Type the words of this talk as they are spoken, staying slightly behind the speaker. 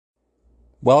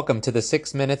Welcome to the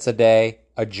 6 Minutes a Day,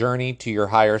 A Journey to Your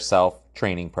Higher Self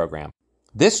training program.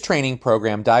 This training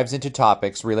program dives into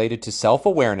topics related to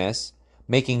self-awareness,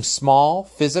 making small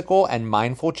physical and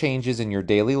mindful changes in your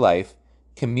daily life,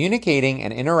 communicating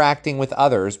and interacting with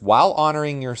others while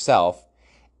honoring yourself,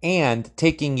 and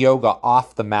taking yoga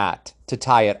off the mat to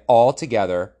tie it all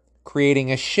together,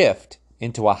 creating a shift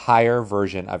into a higher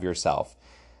version of yourself.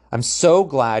 I'm so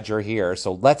glad you're here,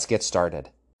 so let's get started.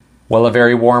 Well, a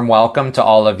very warm welcome to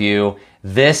all of you.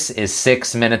 This is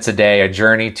 6 Minutes a Day, A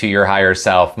Journey to Your Higher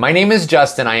Self. My name is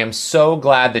Justin. I am so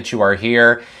glad that you are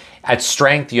here at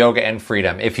Strength, Yoga, and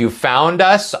Freedom. If you found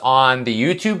us on the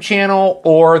YouTube channel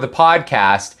or the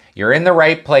podcast, you're in the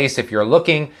right place if you're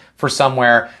looking for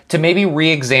somewhere to maybe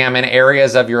re-examine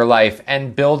areas of your life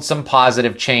and build some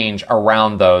positive change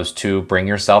around those to bring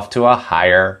yourself to a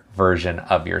higher version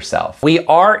of yourself. We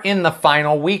are in the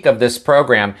final week of this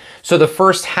program. So the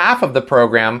first half of the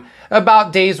program,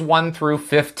 about days 1 through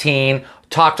 15,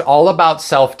 talked all about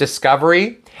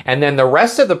self-discovery. And then the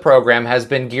rest of the program has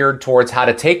been geared towards how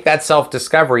to take that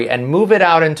self-discovery and move it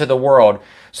out into the world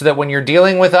so that when you're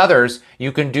dealing with others,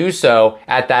 you can do so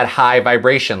at that high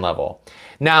vibration level.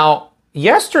 Now,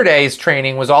 yesterday's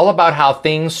training was all about how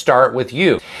things start with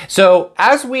you. So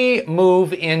as we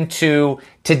move into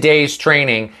today's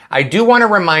training, I do want to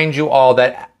remind you all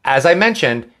that, as I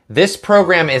mentioned, this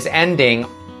program is ending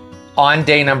on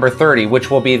day number 30, which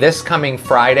will be this coming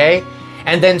Friday.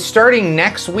 And then starting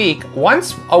next week,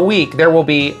 once a week, there will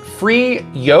be free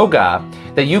yoga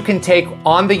that you can take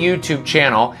on the YouTube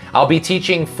channel. I'll be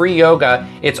teaching free yoga.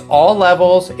 It's all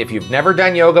levels. If you've never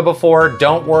done yoga before,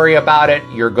 don't worry about it.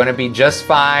 You're going to be just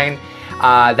fine.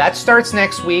 That starts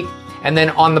next week. And then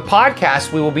on the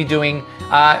podcast, we will be doing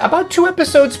about 2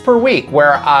 episodes per week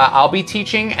where I'll be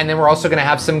teaching, and then we're also going to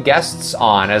have some guests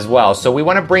on as well. So we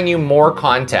want to bring you more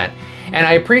content. And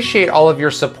I appreciate all of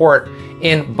your support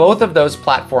in both of those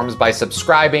platforms by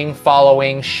subscribing,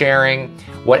 following, sharing,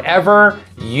 whatever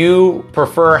you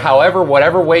prefer,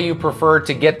 whatever way you prefer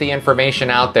to get the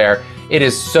information out there. It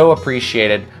is so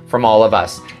appreciated from all of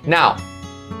us. Now,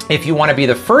 if you want to be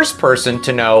the first person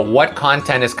to know what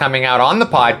content is coming out on the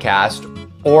podcast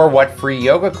or what free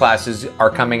yoga classes are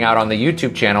coming out on the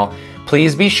YouTube channel,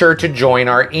 please be sure to join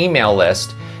our email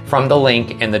list from the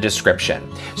link in the description.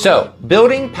 So,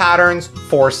 building patterns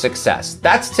for success.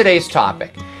 That's today's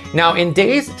topic. Now, in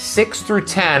days 6 through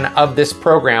 10 of this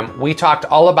program, we talked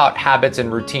all about habits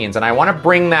and routines, and I want to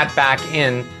bring that back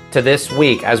in to this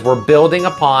week as we're building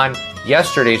upon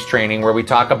yesterday's training where we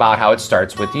talk about how it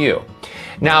starts with you.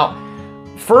 Now,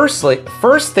 first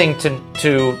thing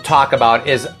to talk about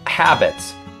is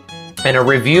habits and a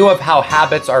review of how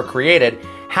habits are created.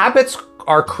 Habits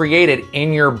are created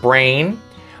in your brain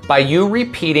by you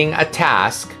repeating a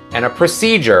task and a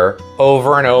procedure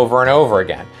over and over and over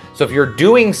again. So if you're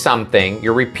doing something,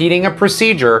 you're repeating a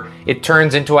procedure, it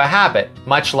turns into a habit,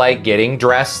 much like getting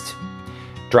dressed,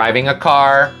 driving a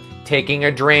car, taking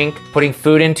a drink, putting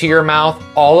food into your mouth.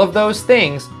 All of those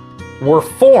things were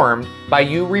formed by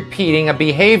you repeating a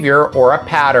behavior or a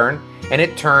pattern, and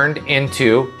it turned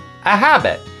into a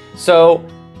habit. So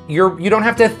you don't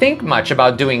have to think much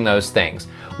about doing those things.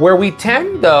 Where we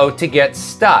tend, though, to get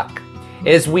stuck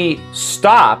is we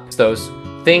stop those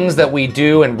things that we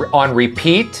do and on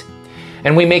repeat,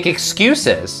 and we make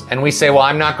excuses and we say, well,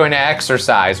 I'm not going to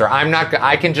exercise, or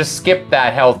I can just skip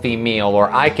that healthy meal, or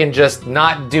I can just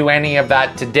not do any of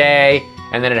that today.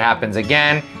 And then it happens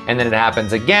again, and then it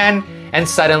happens again. And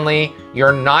suddenly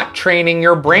you're not training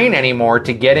your brain anymore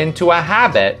to get into a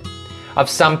habit of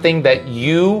something that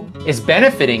is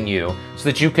benefiting you so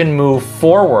that you can move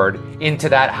forward into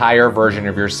that higher version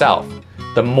of yourself.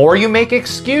 The more you make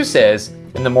excuses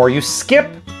and the more you skip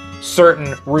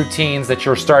certain routines that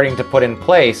you're starting to put in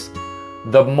place,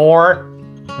 the more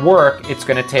work it's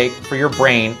going to take for your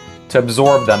brain to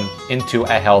absorb them into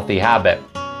a healthy habit.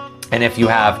 And if you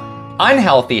have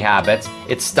unhealthy habits,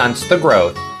 it stunts the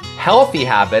growth. Healthy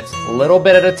habits, a little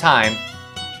bit at a time,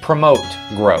 promote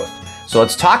growth. So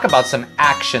let's talk about some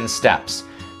action steps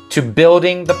to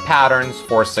building the patterns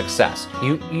for success.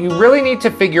 You really need to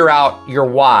figure out your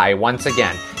why once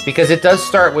again, because it does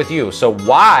start with you. So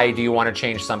why do you want to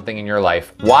change something in your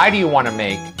life? Why do you want to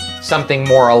make something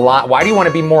more aligned? Why do you want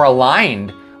to be more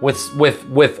aligned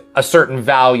with a certain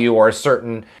value or a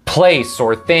certain place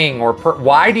or thing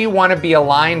why do you want to be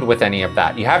aligned with any of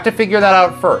that? You have to figure that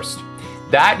out first.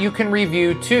 That you can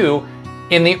review too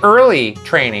in the early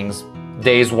trainings,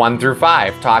 days 1 through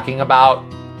 5, talking about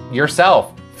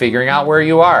yourself, figuring out where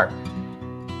you are.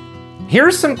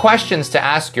 Here's some questions to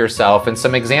ask yourself and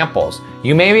some examples.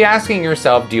 You may be asking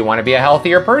yourself, do you want to be a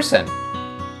healthier person?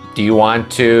 Do you want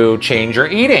to change your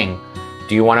eating?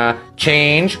 Do you want to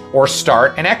change or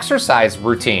start an exercise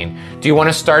routine? Do you want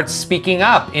to start speaking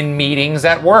up in meetings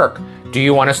at work? Do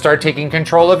you want to start taking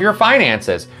control of your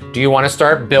finances? Do you want to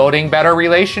start building better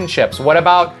relationships? What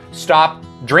about stop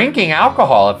drinking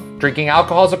alcohol if drinking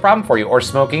alcohol is a problem for you, or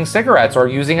smoking cigarettes, or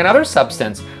using another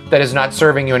substance that is not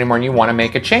serving you anymore and you want to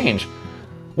make a change?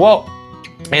 Well,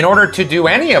 in order to do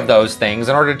any of those things,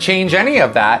 in order to change any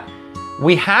of that,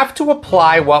 we have to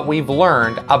apply what we've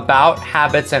learned about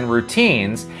habits and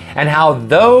routines and how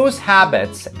those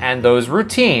habits and those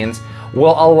routines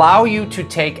will allow you to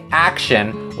take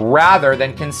action rather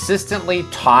than consistently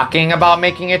talking about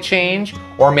making a change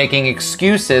or making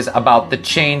excuses about the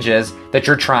changes that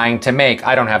you're trying to make.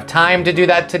 I don't have time to do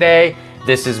that today.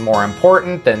 This is more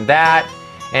important than that.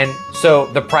 And so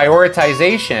the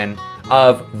prioritization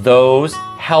of those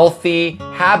healthy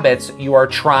habits you are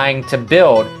trying to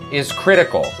build is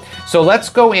critical. So let's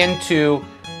go into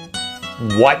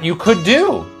what you could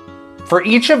do for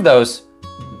each of those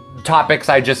topics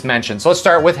I just mentioned. So let's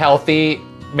start with healthy.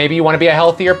 Maybe you want to be a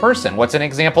healthier person. What's an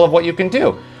example of what you can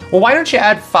do? Well, why don't you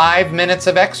add 5 minutes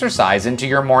of exercise into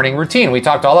your morning routine? We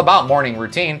talked all about morning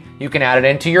routine. You can add it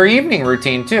into your evening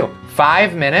routine too.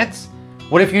 5 minutes.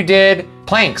 What if you did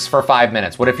planks for 5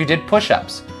 minutes? What if you did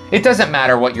push-ups? It doesn't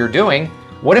matter what you're doing.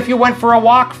 What if you went for a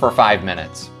walk for 5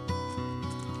 minutes?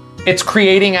 It's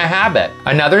creating a habit.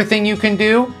 Another thing you can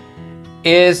do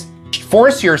is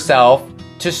force yourself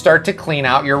to start to clean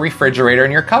out your refrigerator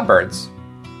and your cupboards.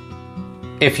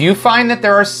 If you find that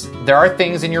there are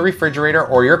things in your refrigerator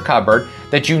or your cupboard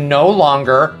that you no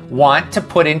longer want to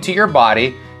put into your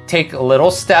body, take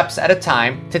little steps at a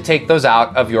time to take those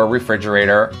out of your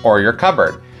refrigerator or your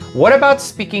cupboard. What about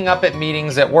speaking up at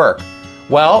meetings at work?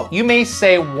 Well, you may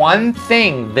say one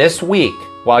thing this week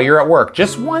while you're at work,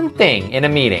 just one thing in a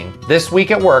meeting this week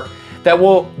at work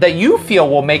that you feel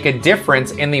will make a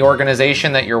difference in the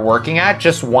organization that you're working at,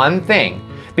 just one thing.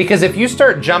 Because if you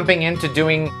start jumping into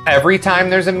doing every time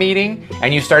there's a meeting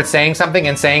and you start saying something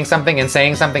and saying something and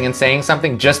saying something and saying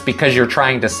something just because you're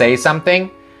trying to say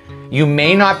something, you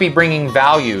may not be bringing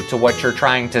value to what you're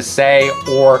trying to say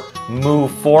or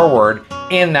move forward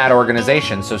in that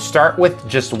organization. So start with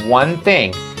just one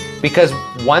thing, because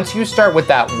once you start with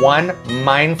that one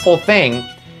mindful thing,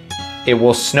 it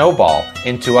will snowball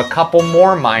into a couple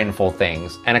more mindful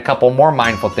things and a couple more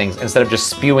mindful things instead of just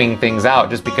spewing things out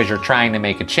just because you're trying to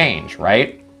make a change,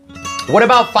 right? What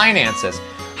about finances?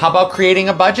 How about creating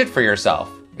a budget for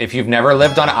yourself? If you've never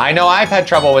lived on, I know I've had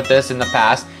trouble with this in the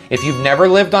past. If you've never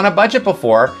lived on a budget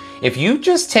before, if you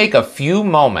just take a few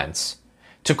moments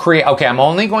to create, okay, I'm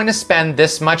only going to spend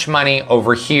this much money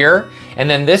over here, and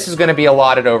then this is going to be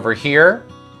allotted over here,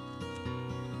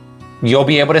 you'll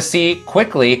be able to see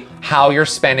quickly how you're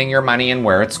spending your money and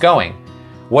where it's going.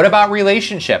 What about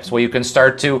relationships? Well, you can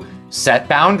start to set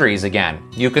boundaries again.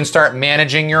 You can start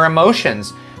managing your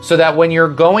emotions so that when you're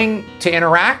going to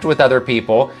interact with other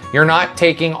people, you're not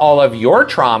taking all of your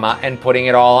trauma and putting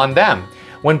it all on them.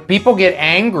 When people get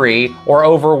angry or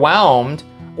overwhelmed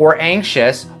or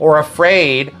anxious or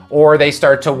afraid, or they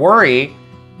start to worry,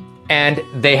 and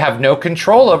they have no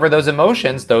control over those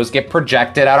emotions, those get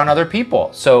projected out on other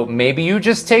people. So maybe you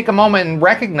just take a moment and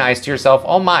recognize to yourself,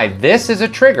 oh my, this is a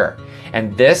trigger.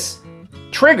 And this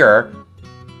trigger,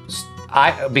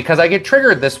 because I get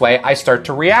triggered this way, I start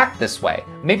to react this way.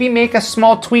 Maybe make a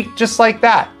small tweak just like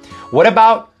that. What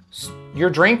about your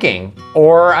drinking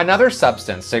or another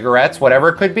substance, cigarettes, whatever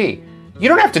it could be? You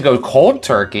don't have to go cold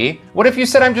turkey. What if you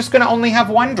said, I'm just gonna only have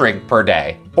one drink per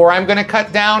day? Or I'm gonna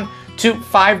cut down to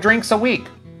 5 drinks a week.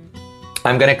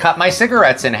 I'm gonna cut my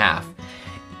cigarettes in half.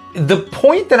 The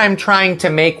point that I'm trying to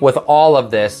make with all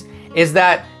of this is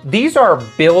that these are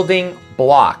building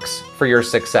blocks for your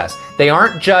success. They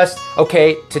aren't just,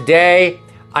 okay, today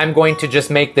I'm going to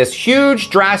just make this huge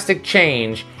drastic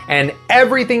change and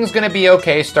everything's gonna be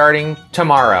okay starting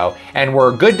tomorrow and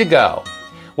we're good to go.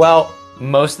 Well,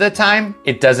 most of the time,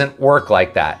 it doesn't work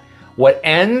like that. What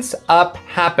ends up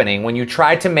happening when you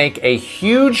try to make a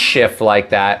huge shift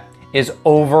like that is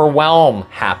overwhelm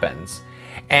happens.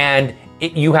 And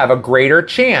you have a greater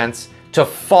chance to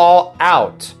fall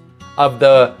out of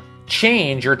the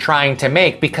change you're trying to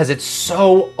make because it's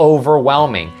so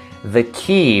overwhelming. The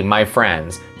key, my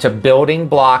friends, to building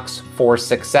blocks for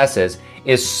successes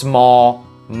is small,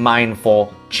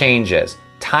 mindful changes.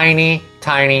 Tiny,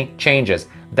 tiny changes.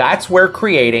 That's where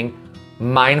creating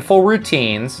mindful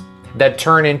routines that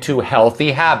turn into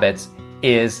healthy habits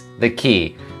is the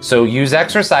key. So use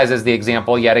exercise as the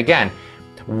example yet again.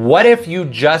 What if you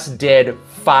just did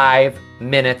 5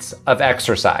 minutes of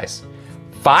exercise?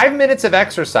 5 minutes of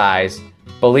exercise,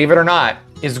 believe it or not,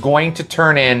 is going to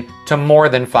turn into more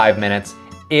than 5 minutes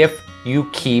if you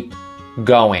keep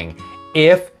going,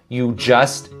 if you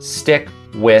just stick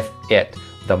with it.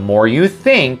 The more you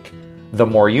think, the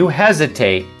more you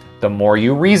hesitate, the more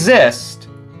you resist,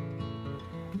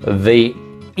 the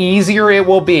easier it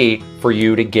will be for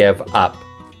you to give up.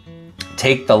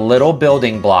 Take the little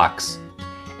building blocks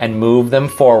and move them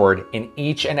forward in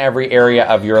each and every area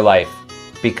of your life,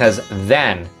 because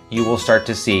then you will start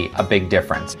to see a big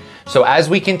difference. So as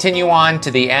we continue on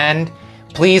to the end,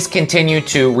 please continue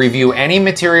to review any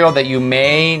material that you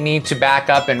may need to back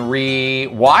up and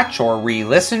re-watch or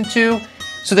re-listen to,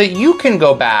 so that you can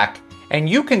go back and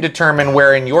you can determine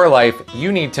where in your life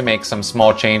you need to make some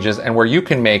small changes and where you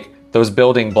can make those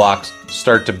building blocks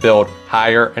start to build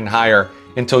higher and higher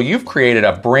until you've created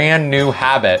a brand new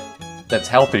habit that's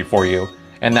healthy for you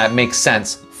and that makes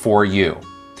sense for you.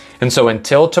 And so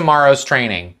until tomorrow's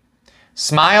training,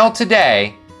 smile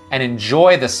today and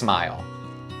enjoy the smile,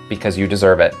 because you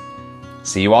deserve it.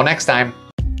 See you all next time.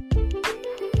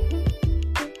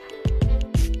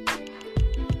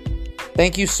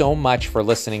 Thank you so much for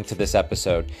listening to this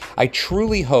episode. I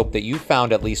truly hope that you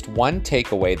found at least one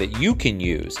takeaway that you can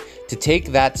use to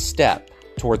take that step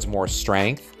towards more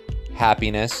strength,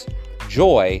 happiness,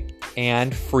 joy,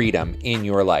 and freedom in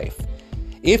your life.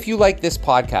 If you like this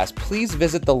podcast, please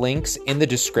visit the links in the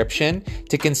description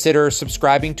to consider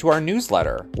subscribing to our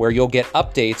newsletter, where you'll get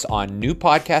updates on new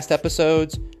podcast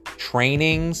episodes,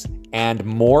 trainings, and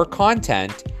more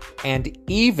content, and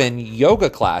even yoga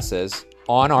classes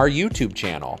on our YouTube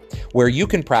channel, where you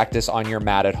can practice on your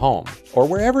mat at home or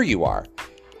wherever you are.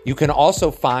 You can also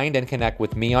find and connect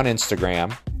with me on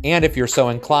Instagram. And if you're so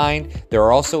inclined, there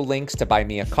are also links to buy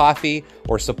me a coffee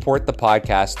or support the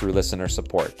podcast through listener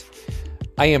support.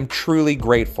 I am truly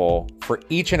grateful for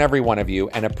each and every one of you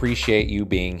and appreciate you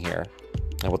being here.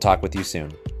 And we'll talk with you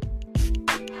soon.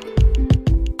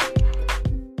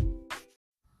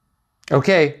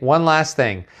 Okay, one last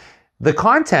thing. The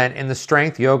content in the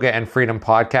Strength, Yoga, and Freedom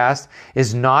podcast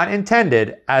is not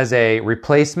intended as a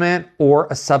replacement or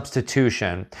a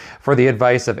substitution for the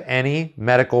advice of any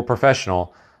medical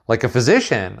professional, like a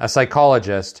physician, a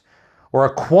psychologist, or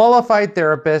a qualified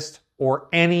therapist, or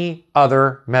any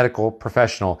other medical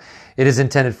professional. It is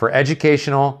intended for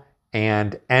educational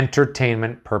and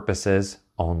entertainment purposes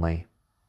only.